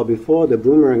what you saw before, the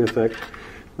boomerang effect.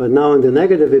 But now in the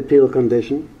negative appeal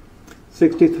condition,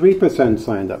 63%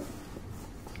 signed up.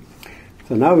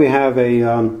 So now we have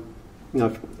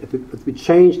if we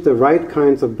change the right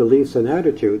kinds of beliefs and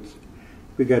attitudes,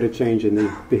 we get a change in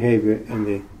the behavior in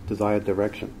the desired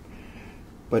direction.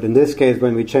 But in this case,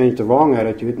 when we changed the wrong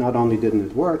attitude, not only didn't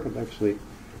it work, it actually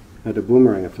had a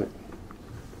boomerang effect.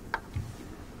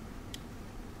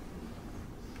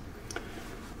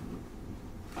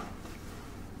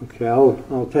 Okay,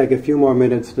 I'll take a few more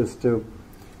minutes just to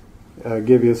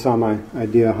give you some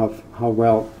idea of how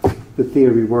well the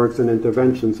theory works in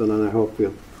interventions, and then I hope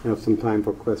we'll have some time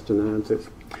for question and answers.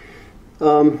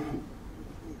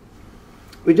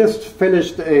 We just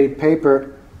finished a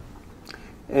paper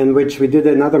in which we did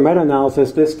another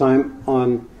meta-analysis, this time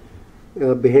on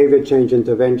behavior change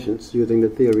interventions using the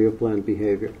theory of planned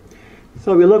behavior.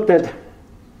 So we looked at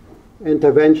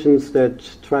interventions that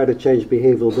try to change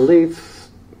behavioral beliefs,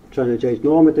 trying to change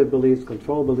normative beliefs,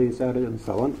 control beliefs, and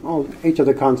so on, each of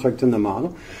the constructs in the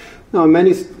model. Now, in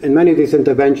many of these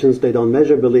interventions, they don't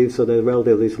measure beliefs, so there's a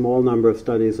relatively small number of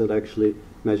studies that actually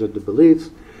measured the beliefs.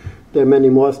 There are many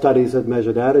more studies that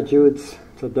measured attitudes,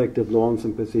 subjective norms,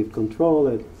 and perceived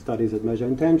control, studies that measure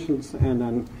intentions, and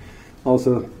then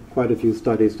also quite a few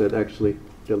studies that actually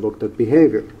looked at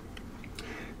behavior.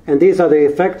 And these are the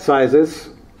effect sizes,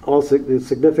 all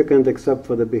significant except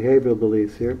for the behavioral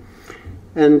beliefs here,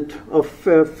 and of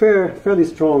fairly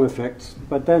strong effects.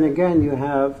 But then again, you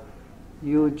have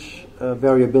huge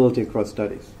variability across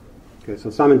studies. Okay, so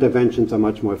some interventions are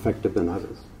much more effective than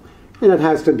others. And it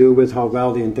has to do with how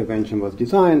well the intervention was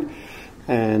designed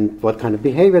and what kind of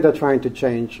behavior they're trying to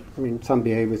change. I mean, some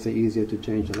behaviors are easier to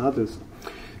change than others.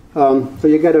 So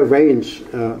you get a range,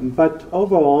 but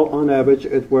overall, on average,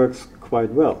 it works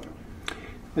quite well.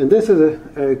 And this is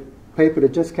a paper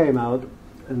that just came out,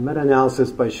 a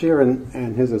meta-analysis by Sheeran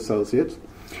and his associates,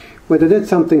 where they did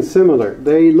something similar.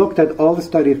 They looked at all the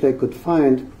studies they could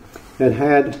find that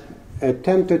had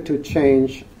attempted to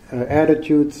change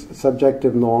attitudes,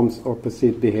 subjective norms, or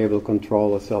perceived behavioral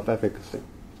control or self-efficacy.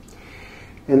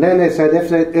 And then they said,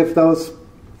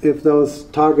 if those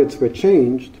targets were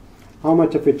changed, how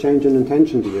much of a change in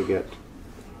intention do you get?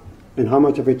 And how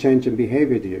much of a change in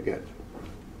behavior do you get?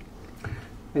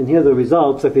 And here are the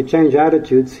results. If you change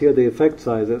attitudes, here are the effect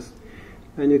sizes.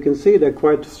 And you can see they're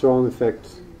quite strong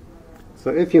effects. So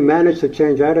if you manage to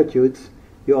change attitudes,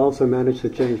 you also manage to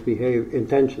change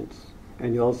intentions.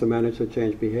 And you also manage to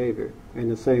change behavior. And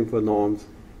the same for norms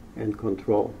and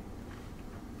control.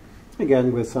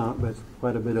 Again, with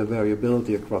quite a bit of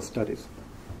variability across studies.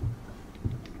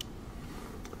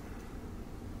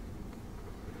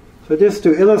 So just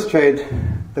to illustrate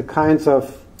the kinds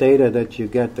of data that you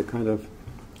get, the kind of,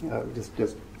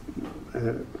 just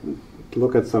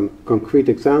look at some concrete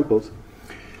examples.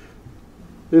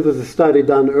 This was a study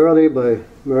done early by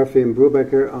Murphy and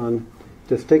Brubaker on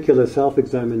testicular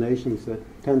self-examinations at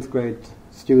 10th grade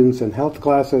students in health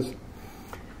classes.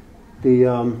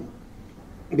 The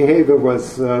behavior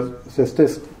was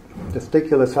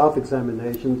testicular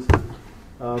self-examinations,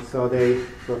 so they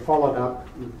were followed up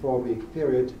in a 4-week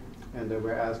period, and they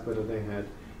were asked whether they had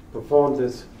performed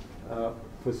this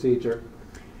procedure.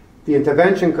 The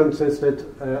intervention consisted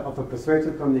of a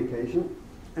persuasive communication,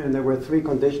 and there were 3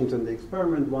 conditions in the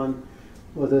experiment. One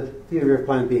was a theory of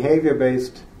planned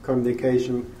behavior-based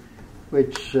communication,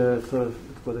 which was a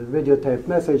videotaped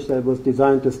message that was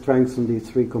designed to strengthen these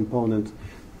 3 components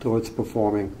towards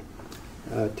performing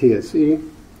TSE.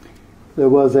 There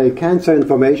was a cancer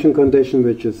information condition,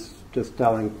 which is just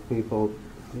telling people,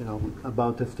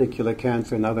 about testicular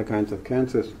cancer and other kinds of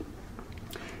cancers.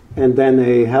 And then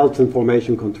a health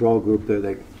information control group that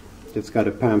they just got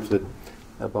a pamphlet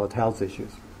about health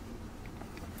issues.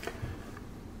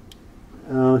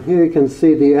 Here you can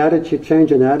see the attitude,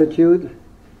 change in attitude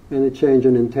and the change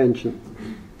in intention.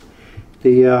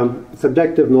 The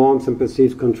subjective norms and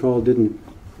perceived control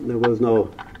there was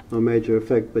no major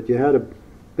effect, but you had a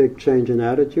big change in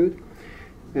attitude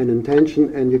and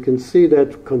intention, and you can see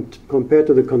that compared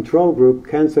to the control group,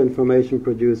 cancer information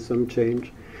produced some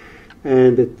change,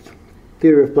 and the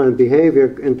theory of planned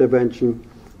behavior intervention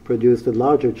produced a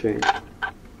larger change.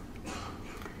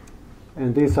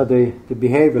 And these are the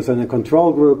behaviors. In the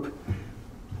control group,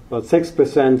 about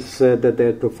 6% said that they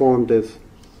had performed this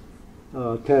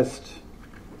test.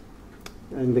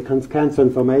 In the cancer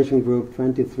information group,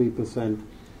 23%.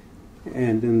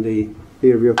 And in the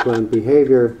theory of planned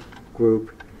behavior group,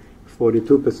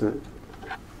 42%.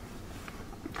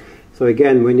 So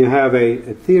again, when you have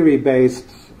a theory-based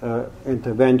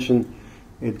intervention,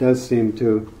 it does seem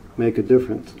to make a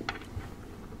difference.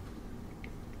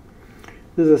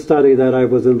 This is a study that I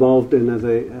was involved in as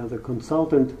a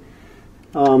consultant.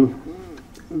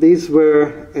 These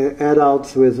were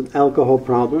adults with an alcohol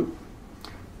problem.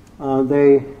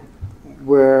 They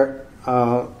were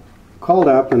called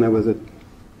up, and there was a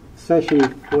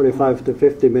session, 45 to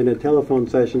 50-minute telephone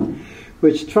session,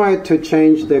 which tried to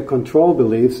change their control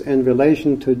beliefs in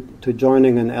relation to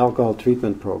joining an alcohol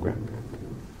treatment program.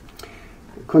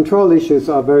 Control issues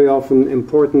are very often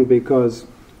important because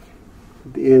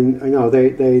they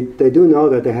do know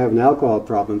that they have an alcohol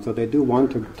problem, so they do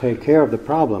want to take care of the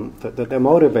problem, that they're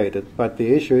motivated, but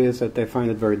the issue is that they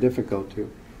find it very difficult to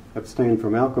abstain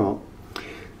from alcohol.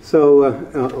 So,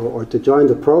 or to join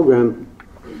the program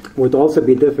would also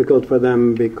be difficult for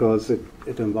them because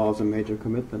it involves a major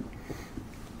commitment.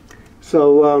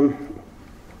 So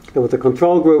there was a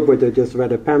control group where they just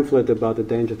read a pamphlet about the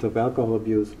dangers of alcohol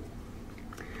abuse.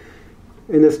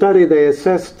 In the study, they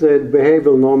assessed the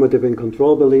behavioral, normative, and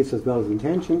control beliefs as well as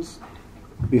intentions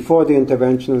before the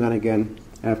intervention and then again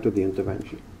after the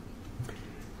intervention.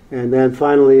 And then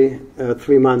finally,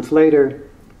 3 months later,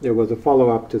 there was a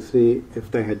follow-up to see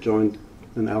if they had joined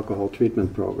an alcohol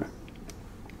treatment program.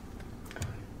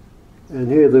 And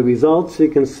here are the results. You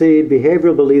can see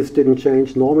behavioral beliefs didn't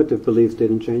change, normative beliefs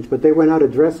didn't change, but they were not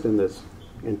addressed in this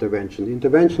intervention. The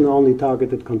intervention only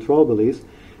targeted control beliefs,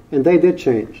 and they did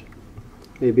change.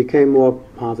 They became more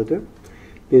positive.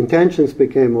 The intentions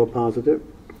became more positive,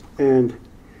 and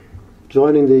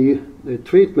joining the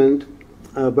treatment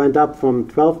went up from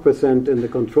 12% in the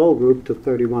control group to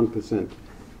 31%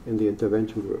 in the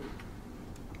intervention group.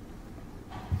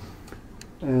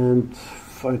 And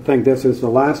I think this is the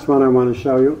last one I want to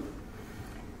show you.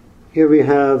 Here we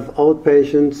have old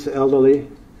patients, elderly.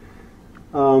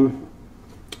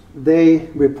 They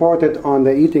reported on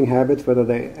their eating habits, whether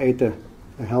they ate a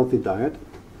healthy diet.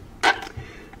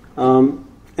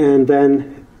 And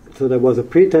then, so there was a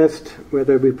pretest where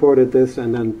they reported this,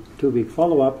 and then 2-week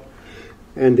follow-up.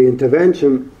 And the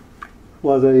intervention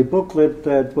was a booklet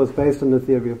that was based on the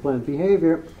theory of planned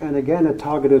behavior, and again it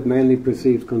targeted mainly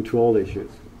perceived control issues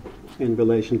in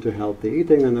relation to healthy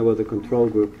eating, and there was a control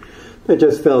group that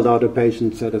just filled out a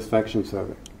patient satisfaction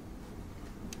survey.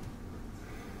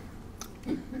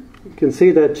 You can see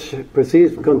that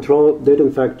perceived control did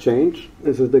in fact change.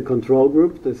 This is the control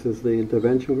group, this is the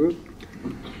intervention group.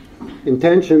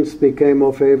 Intentions became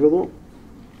more favorable,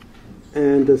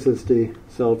 and this is the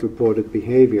self-reported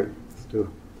behavior, to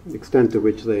the extent to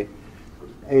which they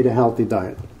ate a healthy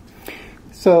diet.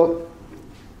 So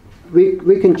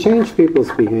we can change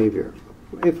people's behavior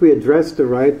if we address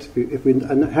if we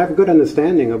have a good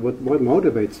understanding of what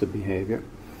motivates the behavior,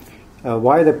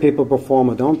 why the people perform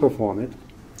or don't perform it,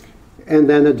 and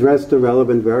then address the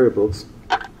relevant variables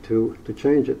to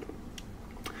change it.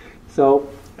 So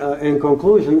in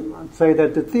conclusion, I'd say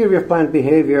that the theory of planned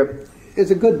behavior is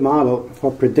a good model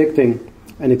for predicting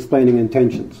and explaining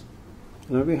intentions.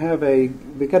 We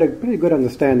get a pretty good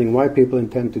understanding why people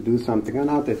intend to do something or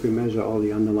not if we measure all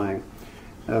the underlying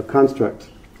constructs.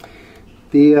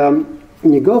 When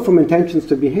you go from intentions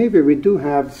to behavior, we do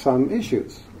have some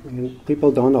issues.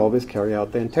 People don't always carry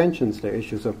out their intentions. There are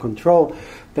issues of control.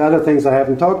 The other things I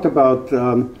haven't talked about,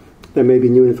 there may be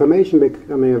new information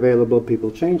becoming available.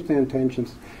 People change their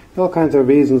intentions. There are all kinds of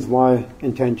reasons why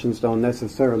intentions don't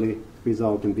necessarily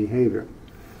result in behavior.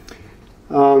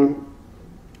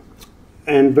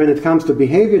 And when it comes to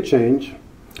behavior change,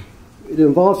 it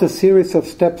involves a series of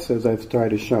steps, as I've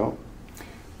tried to show.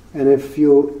 And if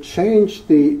you change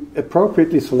the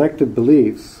appropriately selected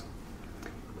beliefs,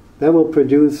 that will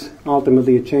produce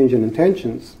ultimately a change in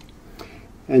intentions.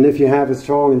 And if you have a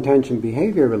strong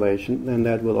intention-behavior relation, then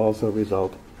that will also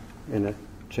result in a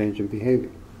change in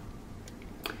behavior.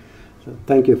 So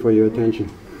thank you for your attention.